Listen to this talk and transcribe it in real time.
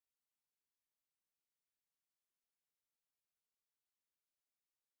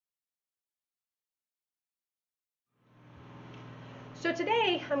So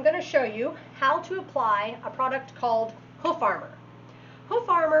today I'm going to show you how to apply a product called Hoof Armor. Hoof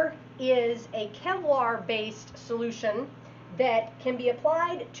Armor is a Kevlar-based solution that can be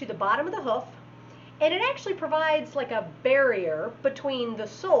applied to the bottom of the hoof, and it actually provides like a barrier between the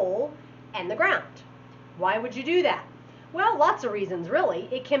sole and the ground. Why would you do that? Well, lots of reasons really.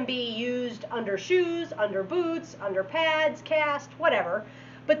 It can be used under shoes, under boots, under pads, cast, whatever.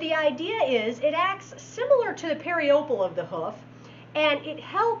 But the idea is it acts similar to the periopal of the hoof, and it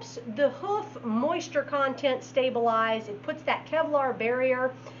helps the hoof moisture content stabilize. It puts that Kevlar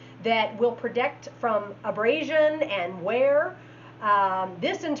barrier that will protect from abrasion and wear.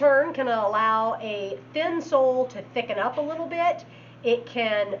 This in turn can allow a thin sole to thicken up a little bit. It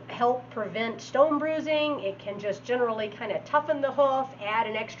can help prevent stone bruising. It can just generally kind of toughen the hoof, add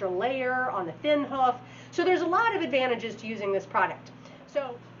an extra layer on the thin hoof. So there's a lot of advantages to using this product.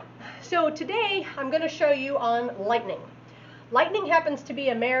 So today I'm going to show you on Lightning. Lightning happens to be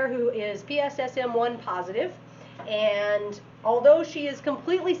a mare who is PSSM1 positive, and although she is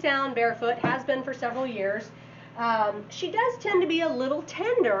completely sound barefoot, has been for several years, she does tend to be a little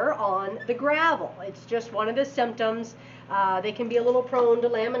tender on the gravel. It's just one of the symptoms. They can be a little prone to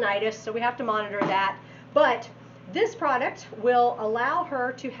laminitis, so we have to monitor that. But this product will allow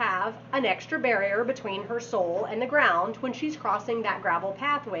her to have an extra barrier between her sole and the ground when she's crossing that gravel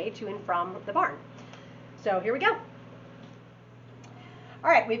pathway to and from the barn. So here we go. All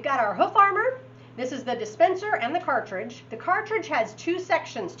right, we've got our hoof armor. This is the dispenser and the cartridge. The cartridge has two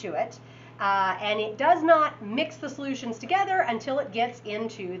sections to it, and it does not mix the solutions together until it gets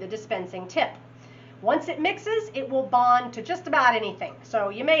into the dispensing tip. Once it mixes, it will bond to just about anything. So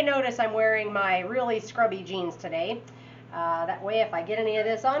you may notice I'm wearing my really scrubby jeans today. That way, if I get any of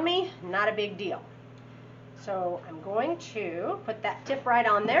this on me, not a big deal. So I'm going to put that tip right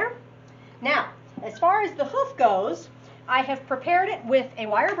on there. Now, as far as the hoof goes, I have prepared it with a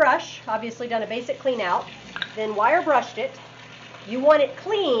wire brush, obviously done a basic clean out, then wire brushed it. You want it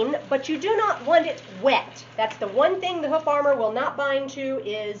clean, but you do not want it wet. That's the one thing the hoof armor will not bind to,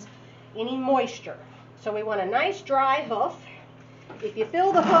 is any moisture. So we want a nice dry hoof. If you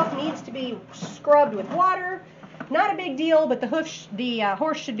feel the hoof needs to be scrubbed with water, not a big deal, but the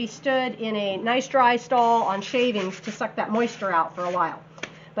horse should be stood in a nice dry stall on shavings to suck that moisture out for a while.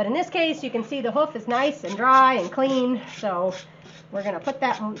 But in this case, you can see the hoof is nice and dry and clean, so we're going to put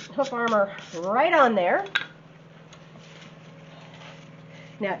that hoof armor right on there.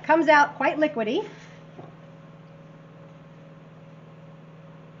 Now it comes out quite liquidy. You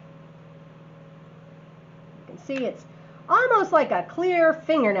can see it's almost like a clear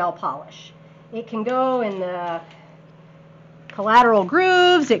fingernail polish. It can go in the collateral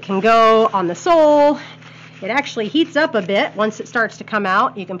grooves, it can go on the sole. It actually heats up a bit once it starts to come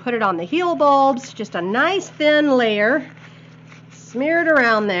out. You can put it on the heel bulbs, just a nice thin layer, smear it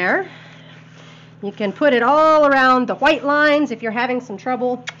around there. You can put it all around the white lines if you're having some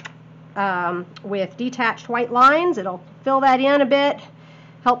trouble with detached white lines. It'll fill that in a bit,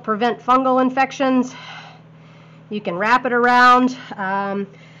 help prevent fungal infections. You can wrap it around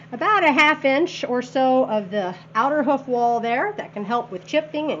about a ½ inch or so of the outer hoof wall there. That can help with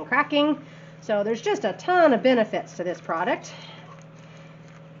chipping and cracking. So there's just a ton of benefits to this product.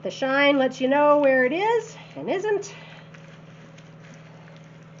 The shine lets you know where it is and isn't.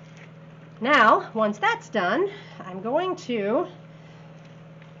 Now, once that's done, I'm going to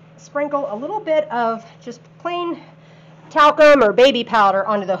sprinkle a little bit of just plain talcum or baby powder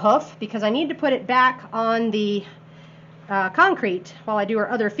onto the hoof because I need to put it back on the concrete while I do her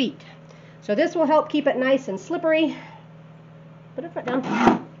other feet. So this will help keep it nice and slippery. Put her foot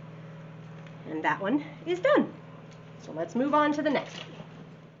down. And that one is done. So let's move on to the next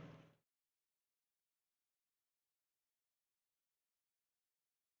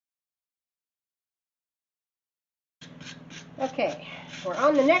one. Okay, we're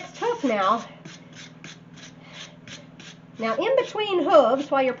on the next hoof now. Now in between hooves,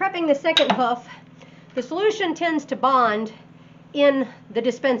 while you're prepping the second hoof, the solution tends to bond in the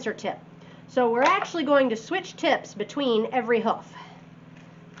dispenser tip. So we're actually going to switch tips between every hoof.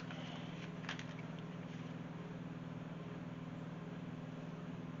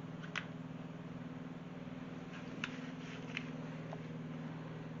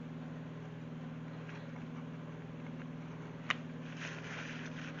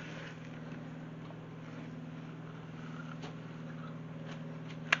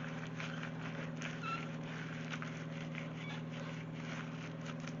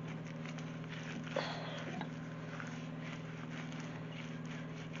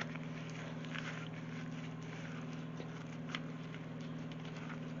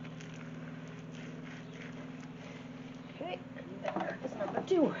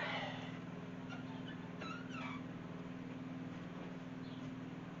 two.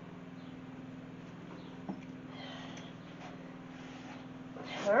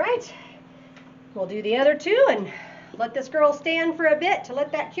 All right, we'll do the other two and let this girl stand for a bit to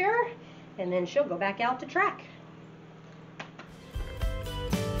let that cure, and then she'll go back out to track.